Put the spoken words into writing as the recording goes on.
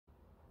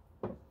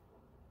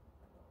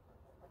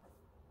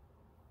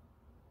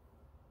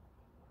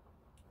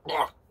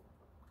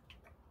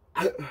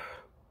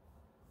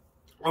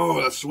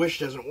Oh, the swish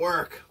doesn't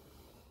work.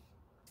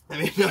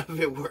 I mean, none of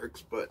it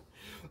works, but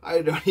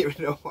I don't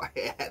even know why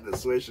I had the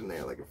swish in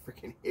there like a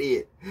freaking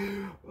idiot.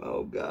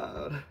 Oh,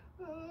 God.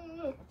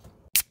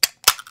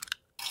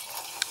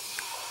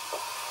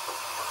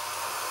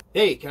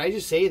 Hey, can I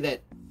just say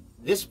that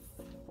this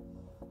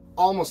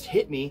almost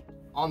hit me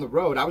on the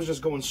road. I was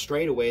just going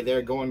straight away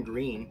there, going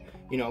green.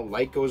 You know,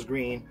 light goes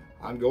green.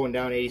 I'm going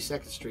down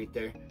 82nd Street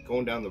there,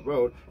 going down the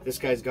road. This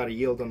guy's got a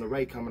yield on the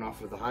right coming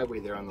off of the highway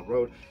there on the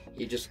road.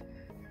 He just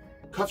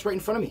cuts right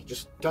in front of me.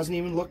 Just doesn't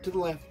even look to the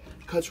left.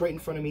 Cuts right in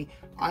front of me.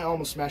 I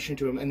almost smash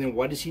into him. And then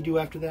what does he do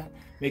after that?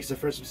 Makes the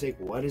first mistake.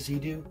 What does he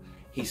do?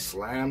 He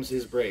slams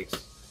his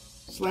brakes.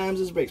 Slams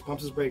his brakes,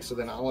 pumps his brakes. So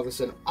then all of a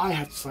sudden, I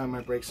have to slam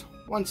my brakes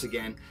once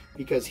again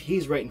because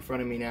he's right in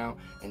front of me now.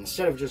 And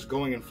instead of just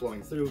going and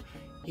flowing through,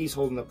 he's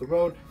holding up the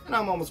road, and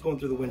I'm almost going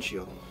through the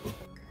windshield.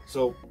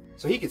 So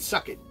he could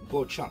suck it,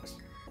 blow chunks.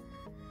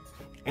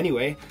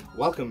 Anyway,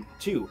 welcome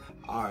to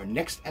our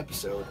next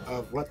episode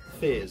of What the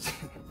Fizz.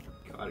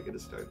 God, I gotta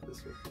start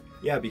this way.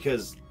 Yeah,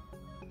 because,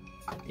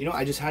 you know,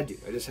 I just had to.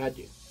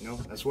 You know,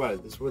 that's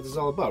what this is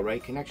all about,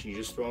 right? Connection. You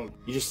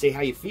just say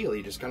how you feel.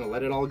 You just kind of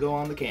let it all go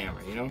on the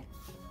camera, you know?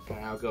 Kind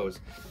of how it goes.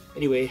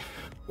 Anyway,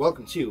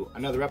 welcome to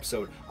another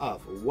episode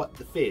of What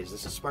the Fizz.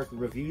 This is sparkling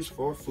reviews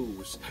for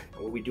foos.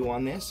 And what we do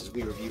on this is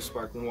we review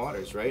sparkling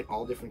waters, right?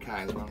 All different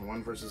kinds,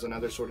 one versus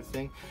another sort of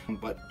thing,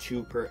 but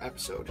 2 per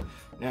episode.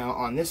 Now,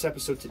 on this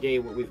episode today,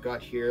 what we've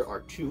got here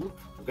are 2.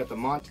 We've got the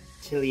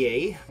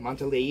Montellier.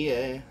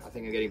 I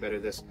think I'm getting better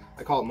at this.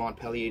 I call it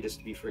Montpellier just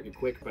to be freaking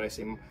quick, but I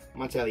say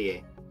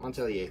Montellier. I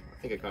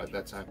think I got it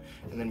that time.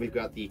 And then we've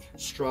got the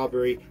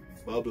Strawberry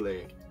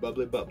Bubly.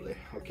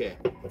 Okay.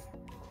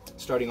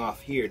 Starting off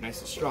here, nice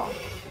and strong,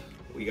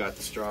 we got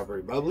the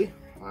Strawberry Bubly.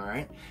 All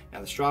right, now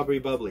the Strawberry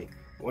Bubly,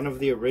 one of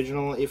the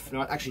original, if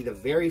not actually the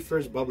very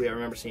first bubbly I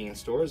remember seeing in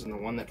stores, and the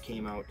one that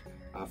came out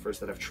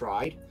first that I've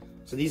tried.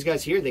 So these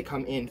guys here, they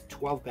come in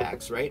 12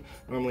 packs, right?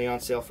 Normally on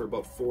sale for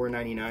about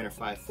 $4.99 or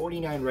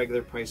 $5.49.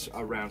 Regular price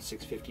around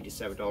 $6.50 to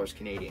 $7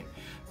 Canadian.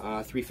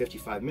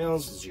 355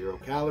 mils, 0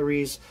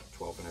 calories,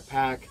 12 in a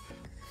pack,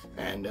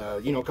 and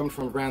you know, coming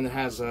from a brand that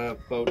has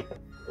about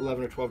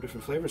 11 or 12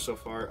 different flavors so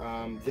far.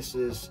 This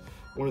is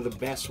one of the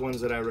best ones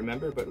that I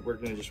remember, but we're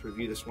gonna just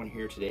review this one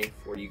here today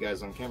for you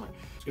guys on camera.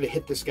 Just gonna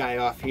hit this guy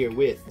off here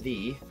with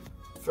the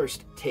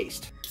first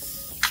taste.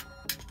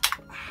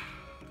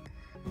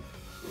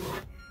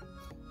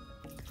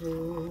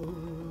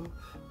 Oh,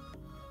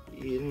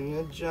 in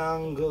the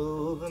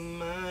jungle, the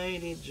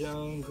mighty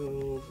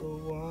jungle,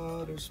 the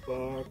water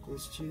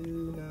sparkles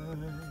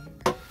tonight.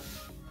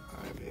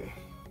 Alright, baby.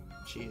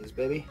 Cheers,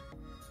 baby.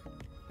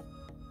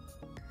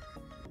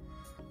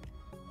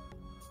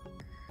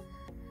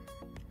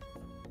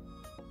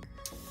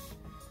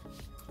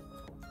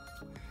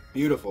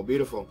 Beautiful,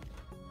 beautiful.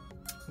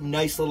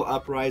 Nice little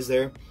uprise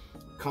there,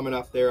 coming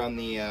up there on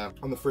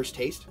the first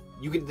taste.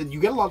 You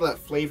get a lot of that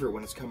flavor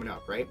when it's coming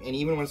up, right? And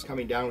even when it's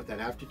coming down with that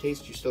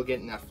aftertaste, you're still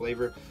getting that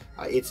flavor.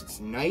 It's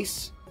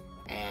nice,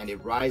 and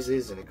it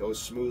rises and it goes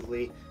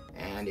smoothly,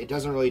 and it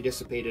doesn't really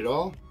dissipate at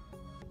all.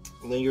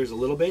 Lingers a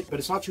little bit, but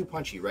it's not too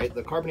punchy, right?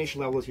 The carbonation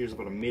level here is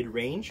about a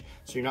mid-range,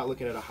 so you're not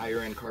looking at a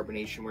higher end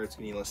carbonation where it's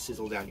going to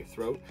sizzle down your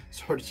throat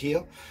sort of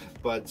deal.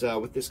 But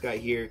with this guy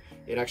here,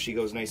 it actually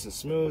goes nice and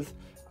smooth.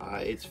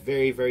 It's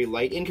very, very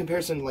light in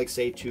comparison, like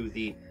say, to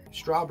the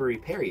Strawberry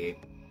Perrier,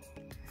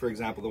 for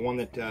example, the one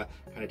that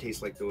kind of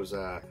tastes like those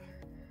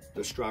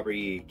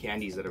strawberry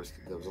candies that I was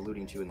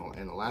alluding to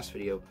in the last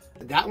video.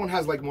 That one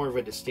has like more of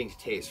a distinct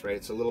taste, right?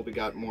 It's a little bit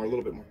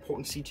more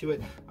potency to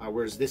it,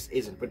 whereas this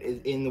isn't. But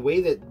in the way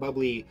that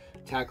Bubly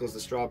tackles the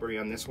strawberry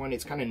on this one,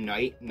 it's kind of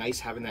nice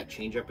having that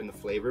change up in the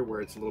flavor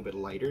where it's a little bit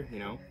lighter, you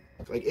know?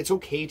 Like, it's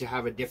okay to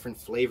have a different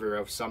flavor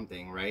of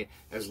something, right?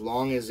 As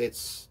long as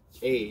it's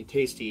A,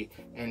 tasty,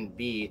 and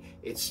B,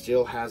 it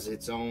still has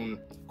its own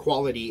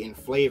quality and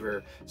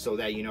flavor, so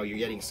that, you know, you're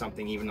getting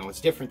something even though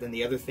it's different than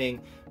the other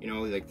thing. You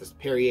know, like this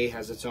Perrier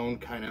has its own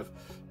kind of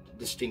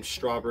distinct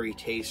strawberry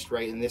taste,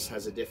 right? And this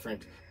has a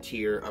different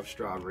tier of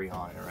strawberry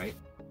on it, right?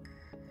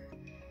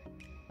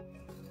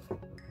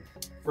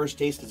 First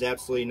taste is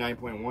absolutely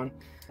 9.1.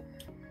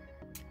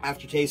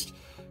 Aftertaste,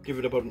 give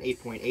it about an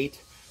 8.8.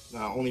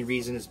 Only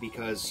reason is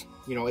because,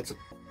 you know, it's a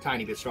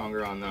tiny bit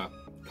stronger on the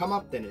come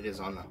up than it is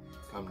on the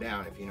come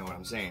down, if you know what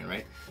I'm saying,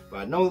 right?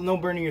 But no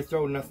burning your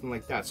throat, nothing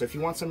like that. So if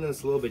you want something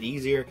that's a little bit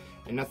easier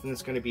and nothing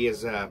that's going to be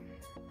as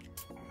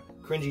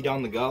cringy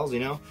down the gulls, you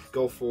know,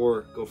 go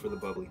for the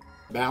Bubly.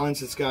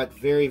 Balance, it's got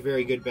very,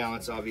 very good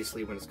balance.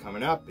 Obviously, when it's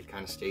coming up, it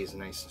kind of stays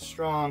nice and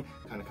strong,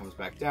 kind of comes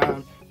back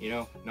down, you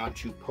know, not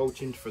too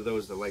potent for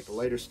those that like the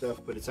lighter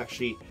stuff, but it's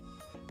actually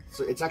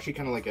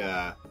kind of like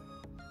a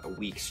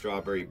weak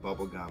strawberry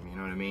bubble gum, you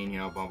know what I mean? You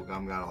know, bubble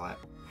gum got all that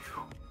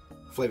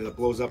flavor that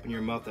blows up in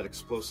your mouth, that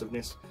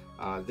explosiveness.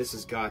 This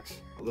has got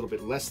a little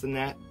bit less than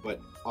that, but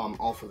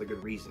all for the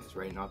good reasons,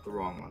 right? Not the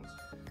wrong ones.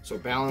 So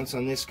balance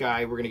on this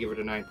guy, we're gonna give it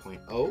a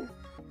 9.0.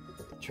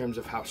 in terms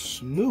of how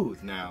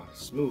smooth now.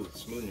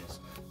 Smoothness.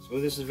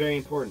 Smoothness is very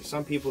important.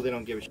 Some people, they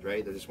don't give a shit,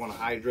 right? They just want to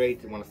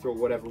hydrate. They want to throw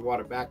whatever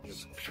water back,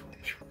 just,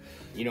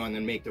 you know, and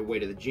then make their way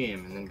to the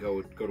gym and then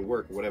go to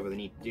work or whatever they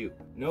need to do. You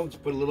know,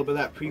 just put a little bit of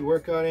that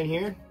pre-workout in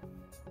here.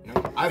 You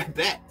know, I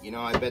bet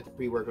the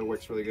pre-workout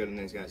works really good on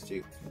these guys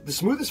too. The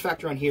smoothness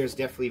factor on here is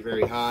definitely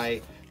very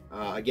high.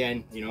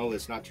 Again, you know,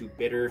 it's not too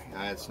bitter.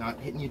 It's not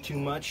hitting you too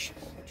much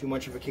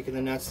of a kick in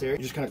the nuts there. You're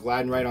just kind of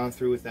gliding right on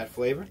through with that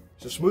flavor.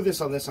 So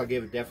smoothness on this, I'll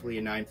give it definitely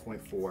a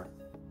 9.4.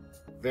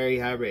 Very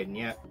high rating,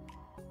 yeah.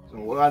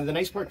 So the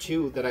nice part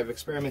too that I've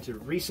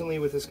experimented recently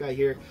with this guy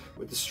here,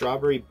 with the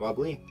strawberry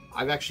bubbly.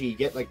 I've actually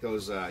get like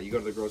those, you go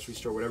to the grocery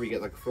store, whatever, you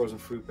get like frozen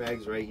fruit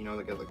bags, right? You know,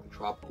 they got like the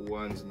tropical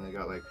ones, and they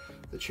got like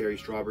the cherry,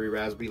 strawberry,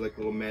 raspberry, like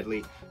little medley.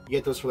 You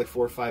get those for like $4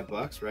 or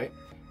 $5, right?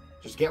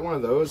 Just get one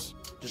of those,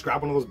 just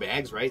grab one of those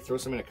bags, right? Throw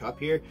some in a cup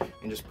here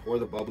and just pour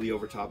the bubbly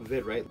over top of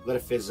it, right? Let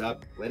it fizz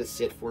up, let it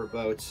sit for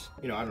about,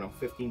 you know, I don't know,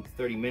 15 to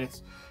 30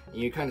 minutes.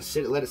 And you kind of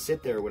let it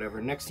sit there or whatever.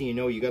 Next thing you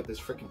know, you got this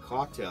freaking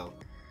cocktail.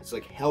 It's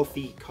like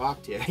healthy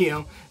cocktail, you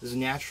know? There's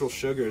natural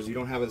sugars. You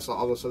don't have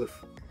all this other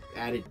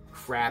added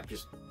crap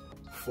just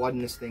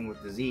flooding this thing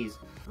with disease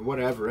or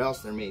whatever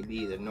else there may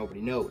be that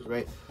nobody knows,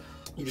 right?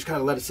 You just kind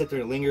of let it sit there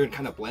and linger and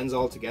kind of blends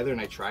all together.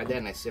 And I tried that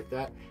and I sipped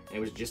that and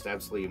it was just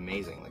absolutely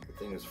amazing. Like, the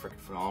thing was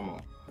freaking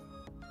phenomenal.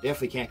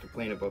 Definitely can't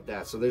complain about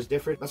that. So there's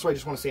different, that's why I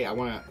just want to say I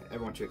want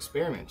everyone to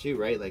experiment too,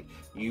 right? Like,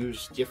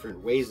 use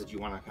different ways that you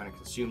want to kind of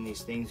consume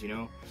these things, you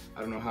know?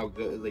 I don't know how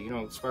good, like, you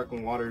know, the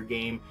sparkling water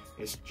game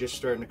is just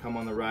starting to come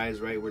on the rise,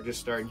 right? We're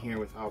just starting here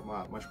with how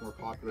much more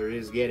popular it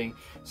is getting.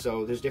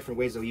 So there's different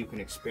ways that you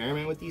can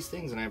experiment with these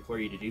things, and I implore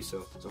you to do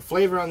so. So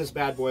flavor on this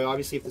bad boy,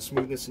 obviously if the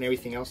smoothness and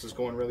everything else is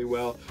going really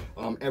well,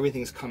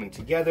 everything's coming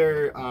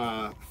together.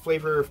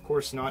 Flavor, of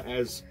course, not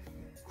as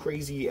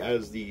crazy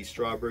as the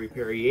strawberry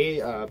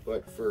Perrier,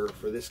 but for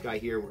this guy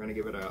here, we're going to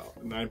give it a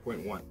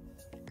 9.1.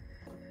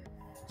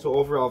 So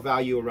overall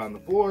value around the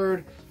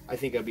board, I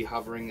think I'd be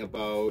hovering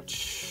about,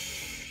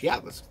 yeah,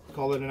 let's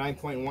call it a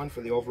 9.1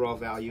 for the overall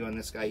value on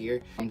this guy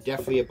here.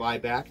 Definitely a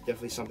buyback,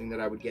 definitely something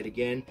that I would get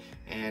again.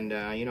 And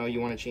you know,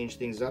 you want to change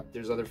things up,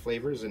 there's other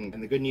flavors, and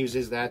the good news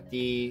is that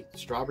the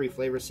strawberry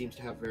flavor seems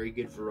to have very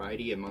good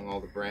variety among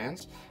all the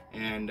brands,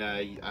 and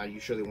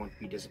you surely won't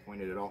be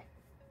disappointed at all.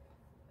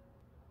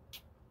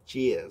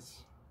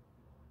 Cheers.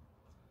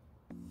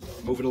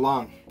 Moving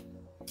along.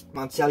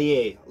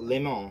 Montellier,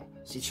 lemon,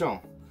 citron.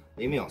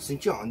 Lemon,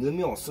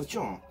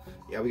 citron.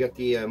 Yeah, we got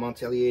the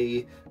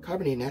Montellier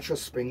carbonated natural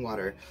spring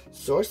water,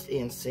 sourced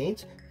in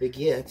Saint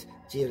Brigitte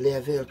de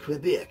Laville,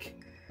 Quebec.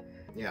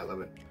 Yeah, I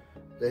love it.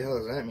 What the hell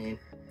does that mean?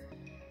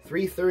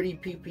 330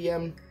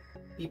 ppm,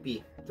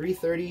 PP.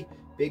 330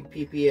 big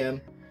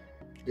ppm.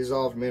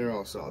 Dissolved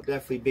mineral salt.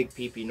 Definitely big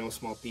PP, no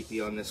small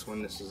PP on this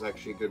one. This is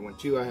actually a good one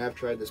too. I have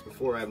tried this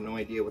before. I have no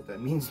idea what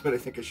that means, but I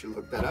think I should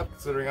look that up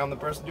considering I'm the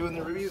person doing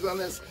the reviews on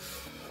this.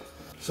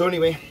 So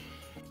anyway,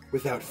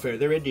 without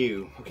further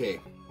ado, okay,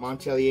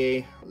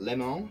 Montellier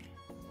Lemon.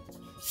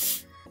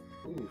 Oof,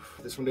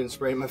 this one didn't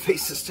spray in my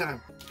face this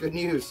time. Good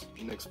news.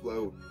 Didn't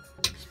explode.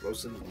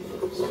 Explosive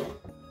news.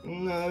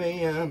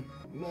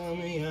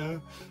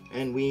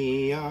 And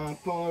we are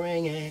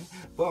pouring in.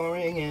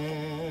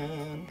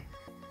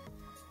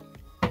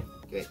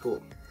 Okay,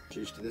 cool.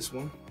 Cheers to this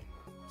one.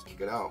 Let's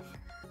kick it off.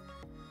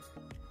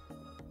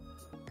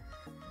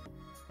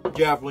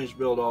 Definitely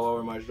spilled all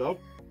over myself.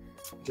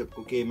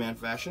 Typical caveman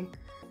fashion.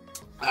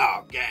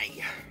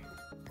 Okay.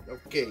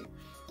 Okay.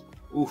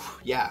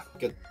 Oof, yeah.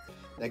 Get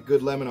that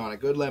good lemon on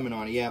it. Good lemon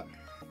on it, yeah.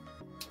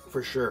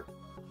 For sure.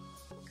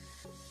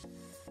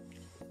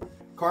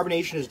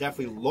 Carbonation is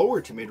definitely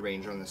lower to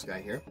mid-range on this guy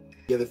here.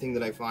 The other thing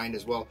that I find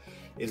as well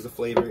is the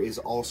flavor is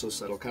also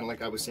subtle. Kind of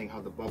like I was saying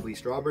how the bubbly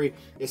strawberry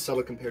is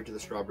subtle compared to the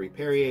strawberry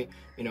Perrier.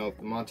 You know,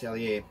 the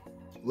Montellier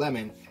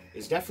lemon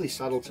is definitely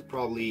subtle to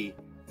probably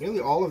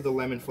nearly all of the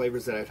lemon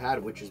flavors that I've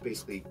had, which is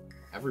basically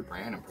every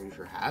brand I'm pretty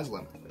sure has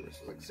lemon flavors.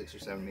 So like 6 or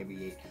 7,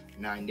 maybe 8,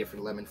 9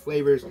 different lemon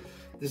flavors.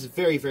 This is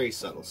very, very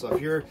subtle. So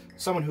if you're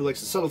someone who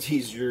likes the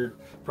subtleties, you're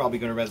probably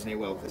going to resonate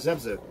well with this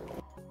episode.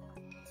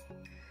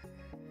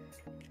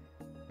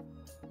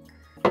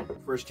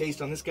 First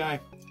taste on this guy.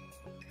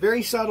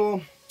 Very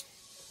subtle.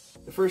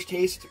 The first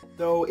taste,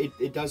 though,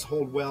 it does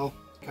hold well.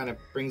 Kind of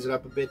brings it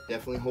up a bit.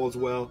 Definitely holds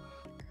well.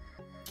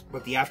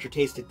 But the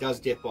aftertaste, it does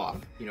dip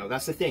off. You know,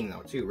 that's the thing,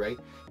 though, too, right?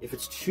 If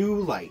it's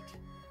too light,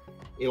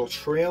 it'll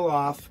trail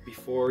off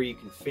before you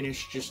can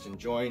finish just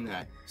enjoying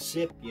that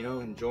sip, you know,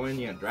 enjoying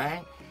the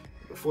drink.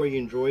 Before you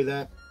enjoy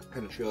that, it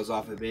kind of trails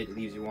off a bit. It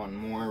leaves you wanting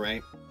more,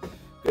 right?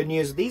 Good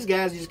news, these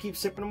guys, you just keep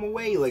sipping them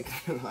away. Like,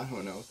 I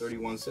don't know,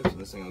 31 sips and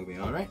this thing will be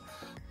all right.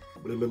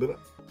 Blah, blah, blah.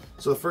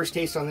 So the first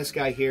taste on this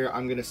guy here,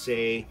 I'm gonna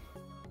say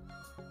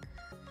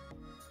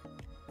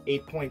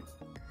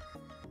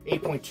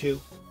 8.2.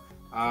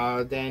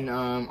 Then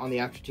on the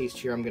aftertaste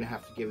here, I'm gonna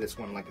have to give this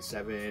one like a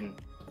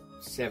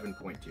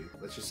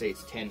 7.2. Let's just say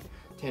it's 10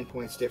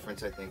 points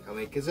difference, I think. I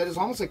mean, because it is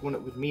almost like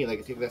when with me, like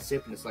I take that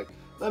sip and it's like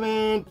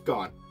lemon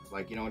gone.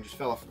 Like, you know, it just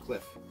fell off a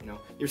cliff. You know,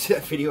 you ever see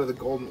that video of the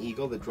golden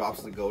eagle that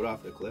drops the goat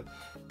off the cliff?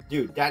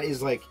 Dude, that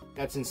is like,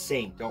 that's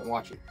insane. Don't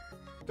watch it.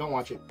 Don't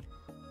watch it.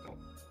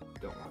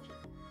 Don't watch it.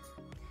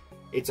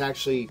 It's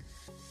actually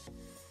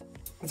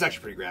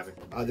pretty graphic.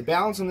 The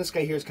balance on this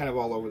guy here is kind of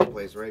all over the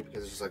place, right?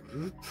 Because it's just like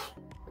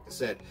I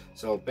said.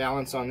 So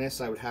balance on this,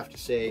 I would have to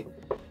say,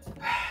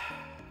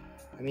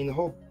 I mean, the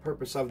whole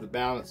purpose of the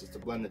balance is to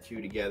blend the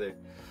two together.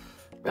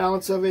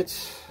 Balance of it,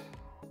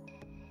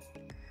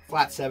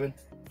 flat 7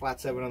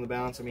 on the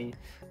balance. I mean,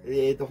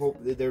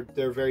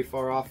 they're very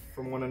far off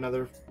from one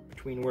another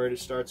between where it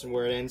starts and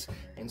where it ends,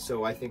 and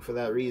so I think for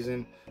that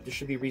reason, there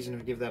should be reason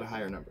to give that a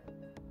higher number.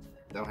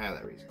 Don't have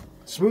that reason.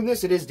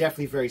 Smoothness, it is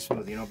definitely very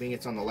smooth, you know, being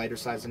it's on the lighter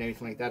sides and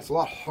anything like that. It's a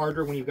lot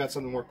harder when you've got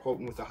something more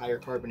potent with a higher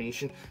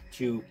carbonation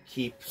to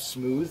keep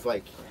smooth,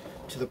 like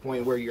to the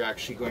point where you're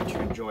actually going to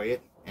enjoy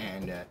it.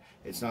 And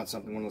it's not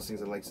something, one of those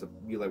things that likes to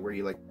be like where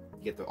you like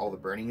get all the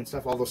burning and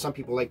stuff, although some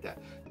people like that.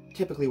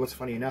 Typically what's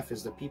funny enough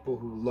is the people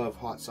who love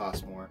hot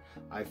sauce more,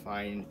 I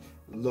find,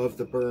 love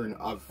the burn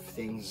of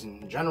things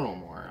in general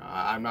more.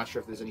 I'm not sure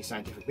if there's any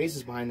scientific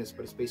basis behind this,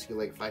 but it's basically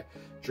like if I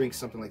drink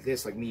something like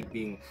this, like me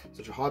being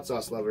such a hot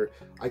sauce lover,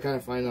 I kind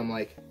of find I'm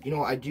like, you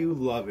know, I do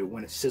love it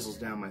when it sizzles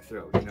down my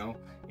throat, you know?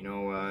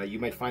 You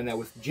might find that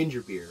with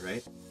ginger beer,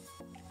 right?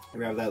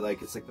 You have that,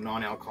 like, it's like the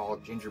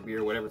non-alcoholic ginger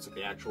beer, whatever, it's like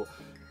the actual,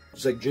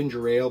 it's like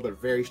ginger ale,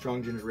 but very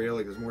strong ginger ale,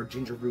 like there's more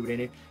ginger root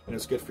in it, and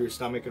it's good for your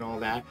stomach and all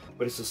that,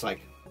 but it's just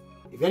like,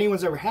 if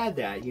anyone's ever had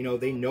that, you know,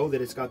 they know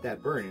that it's got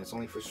that burn, and it's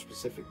only for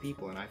specific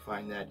people, and I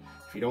find that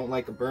if you don't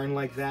like a burn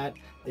like that,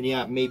 then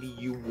yeah, maybe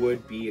you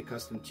would be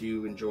accustomed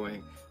to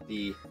enjoying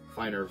the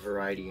finer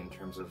variety in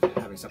terms of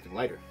having something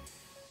lighter.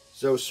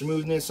 So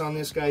smoothness on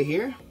this guy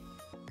here,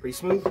 pretty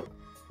smooth.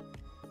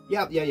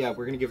 Yeah,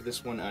 we're gonna give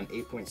this one an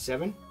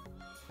 8.7.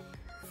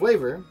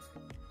 Flavor,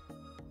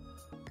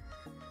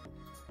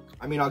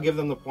 I mean, I'll give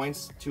them the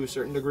points to a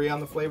certain degree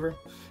on the flavor.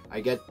 I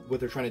get what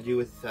they're trying to do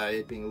with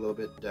it being a little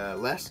bit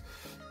less,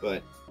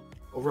 but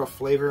overall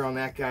flavor on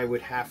that guy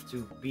would have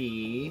to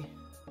be,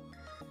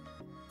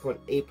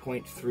 put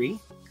 8.3.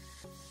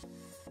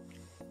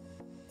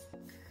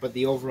 But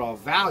the overall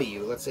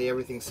value, let's say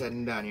everything's said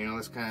and done, you know,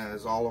 this kind of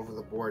is all over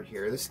the board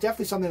here. This is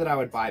definitely something that I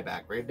would buy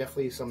back, right?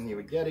 Definitely something you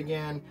would get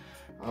again.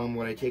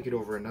 Would I take it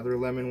over another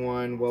lemon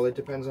one? Well, it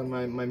depends on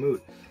my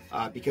mood.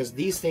 Because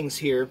these things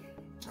here,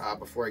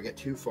 before I get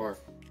too far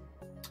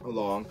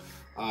along,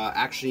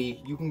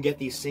 actually you can get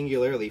these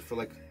singularly for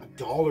like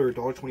 $1,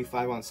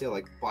 $1.25 on sale.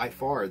 Like by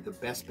far the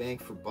best bang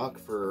for buck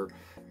for,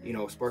 you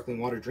know, sparkling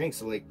water drinks.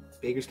 So like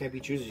beggars can't be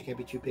choosers, you can't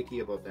be too picky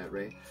about that,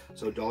 right?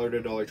 So $1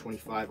 to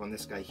 $1.25 on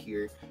this guy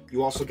here.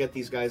 You also get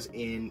these guys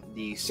in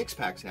the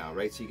 6-packs now,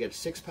 right? So you get a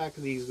 6-pack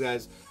of these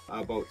guys,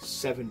 about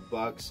 $7,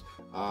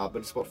 but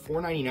it's about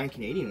 $4.99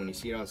 Canadian when you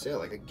see it on sale.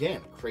 Like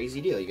again, crazy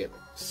deal. You get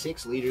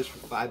 6 liters for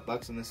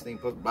 $5 on this thing,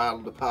 plus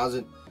bottle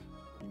deposit,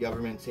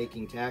 government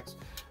taking tax,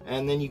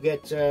 and then you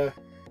get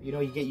you know,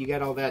 you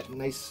get all that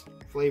nice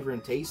flavor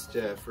and taste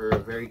for a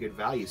very good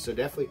value. So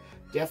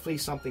definitely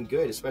something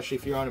good, especially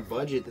if you're on a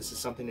budget. This is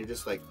something to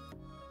just like,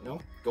 you know,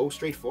 go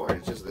straight for it.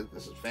 It's just,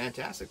 this is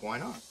fantastic. Why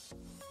not?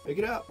 Pick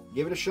it up,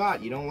 give it a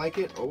shot. You don't like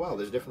it? Oh well,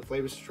 there's different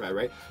flavors to try,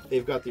 right?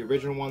 They've got the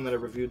original one that I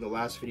reviewed in the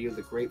last video,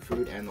 the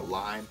grapefruit and the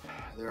lime.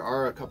 There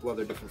are a couple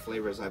other different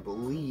flavors, I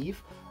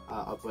believe,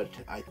 but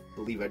I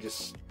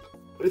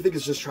think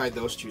it's just tried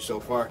those two so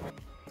far.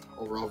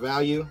 Overall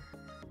value,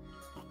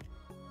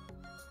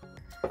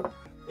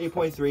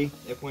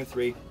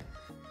 8.3.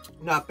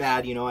 Not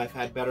bad, you know, I've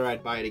had better,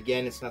 I'd buy it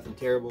again. It's nothing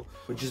terrible,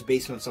 but just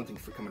based on something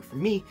coming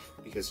from me,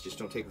 because just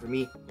don't take it from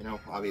me, you know,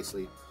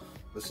 obviously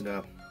listen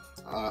to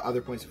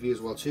other points of view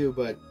as well too,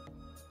 but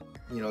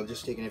you know,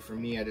 just taking it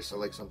from me, I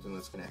like something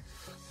that's gonna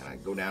kind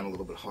of go down a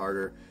little bit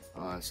harder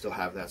and still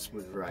have that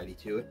smooth variety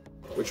to it.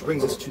 Which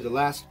brings us to the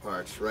last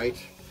part, right?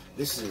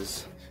 This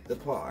is the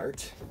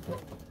part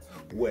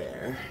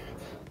where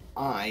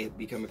I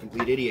become a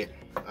complete idiot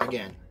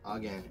again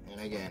and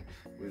again.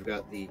 We've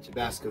got the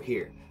Tabasco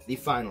here, the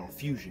Final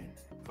Fusion.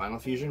 Final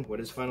Fusion, what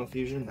is Final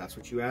Fusion? That's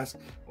what you ask.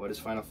 What is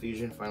Final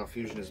Fusion? Final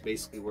Fusion is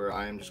basically where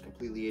I am just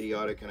completely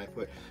idiotic and I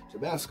put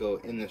Tabasco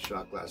in this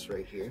shot glass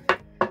right here,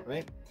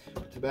 right?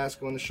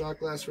 Tabasco in the shot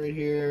glass right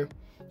here,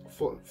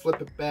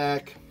 flip it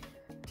back,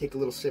 take a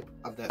little sip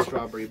of that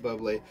strawberry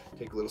bubbly,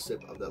 take a little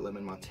sip of that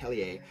lemon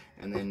Montellier,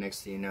 and then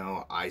next thing you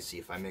know, I see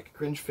if I make a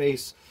cringe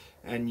face,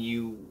 and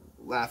you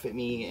laugh at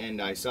me,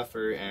 and I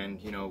suffer, and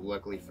you know,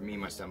 luckily for me,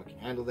 my stomach can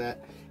handle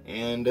that,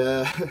 and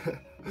let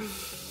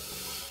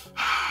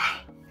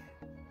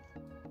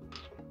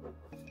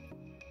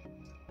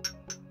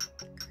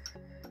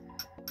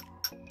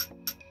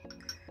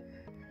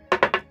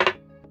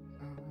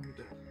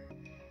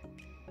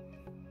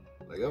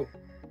go.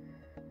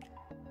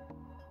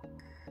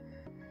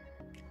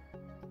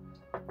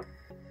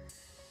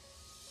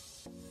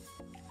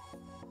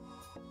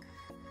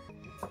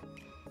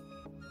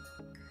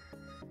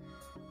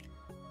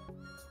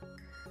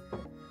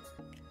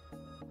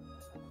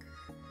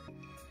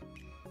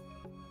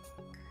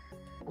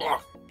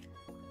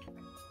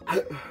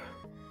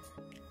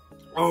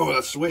 Oh,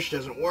 that swish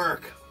doesn't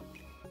work.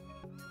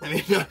 I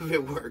mean, none of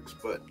it works,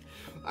 but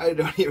I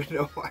don't even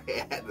know why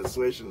I had the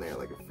swish in there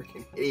like a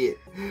freaking idiot.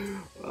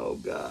 Oh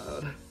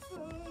god.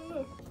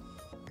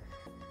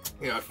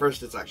 You know, at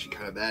first it's actually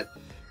kind of bad,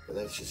 but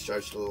then it just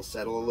starts to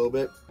settle a little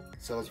bit.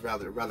 So it's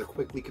rather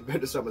quickly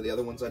compared to some of the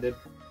other ones I did.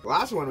 The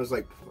last one was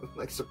like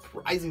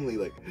surprisingly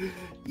like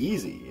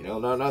easy. You know,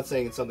 not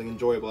saying it's something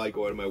enjoyable I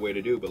go out of my way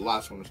to do, but the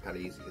last one was kind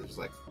of easy. It was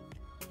like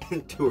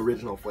 2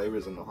 original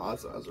flavors in the hot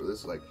sauce, or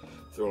this is like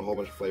throwing a whole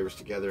bunch of flavors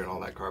together and all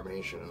that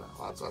carbonation and that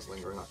hot sauce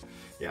lingering on.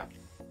 Yeah,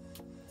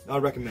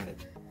 I'd recommend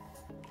it.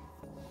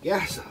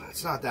 Yeah, so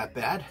it's not that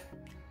bad.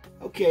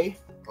 Okay,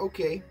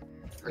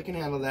 I can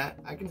handle that.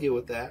 I can deal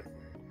with that.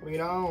 Bring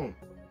it on.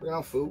 Bring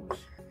on, foos.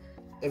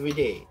 Every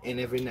day and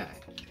every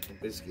night.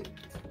 Limp Bizkit.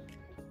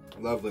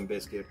 Love Limp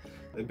Bizkit.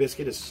 Limp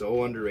Bizkit is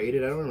so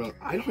underrated. I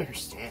don't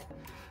understand.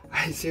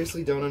 I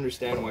seriously don't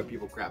understand why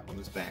people crap on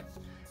this band.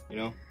 You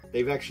know,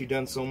 they've actually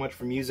done so much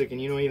for music,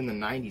 and you know, even in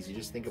the 90s, you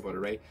just think about it,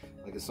 right?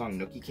 Like the song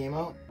Nookie came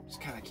out,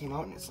 just kind of came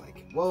out, and it's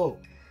like, whoa,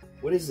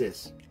 what is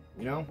this?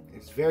 You know,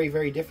 it's very,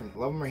 very different.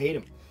 Love them or hate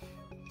them.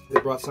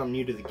 They brought something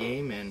new to the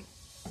game, and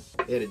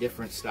they had a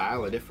different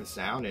style, a different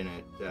sound, and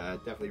it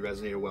definitely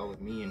resonated well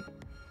with me and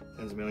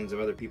tens of millions of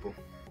other people,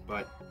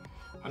 but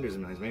hundreds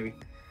of millions maybe.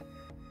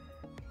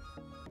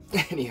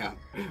 Anyhow,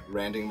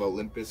 ranting about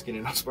Limp Bizkit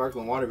in a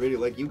sparkling water video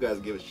like you guys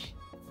give a sh.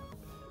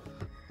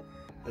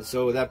 And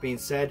so with that being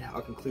said,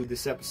 I'll conclude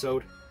this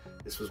episode.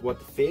 This was What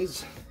the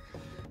Fizz.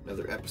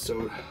 Another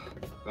episode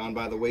gone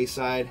by the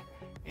wayside,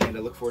 and I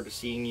look forward to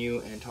seeing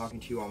you and talking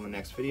to you on the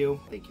next video.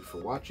 Thank you for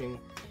watching.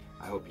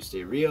 I hope you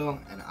stay real,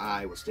 and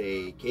I will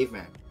stay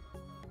caveman.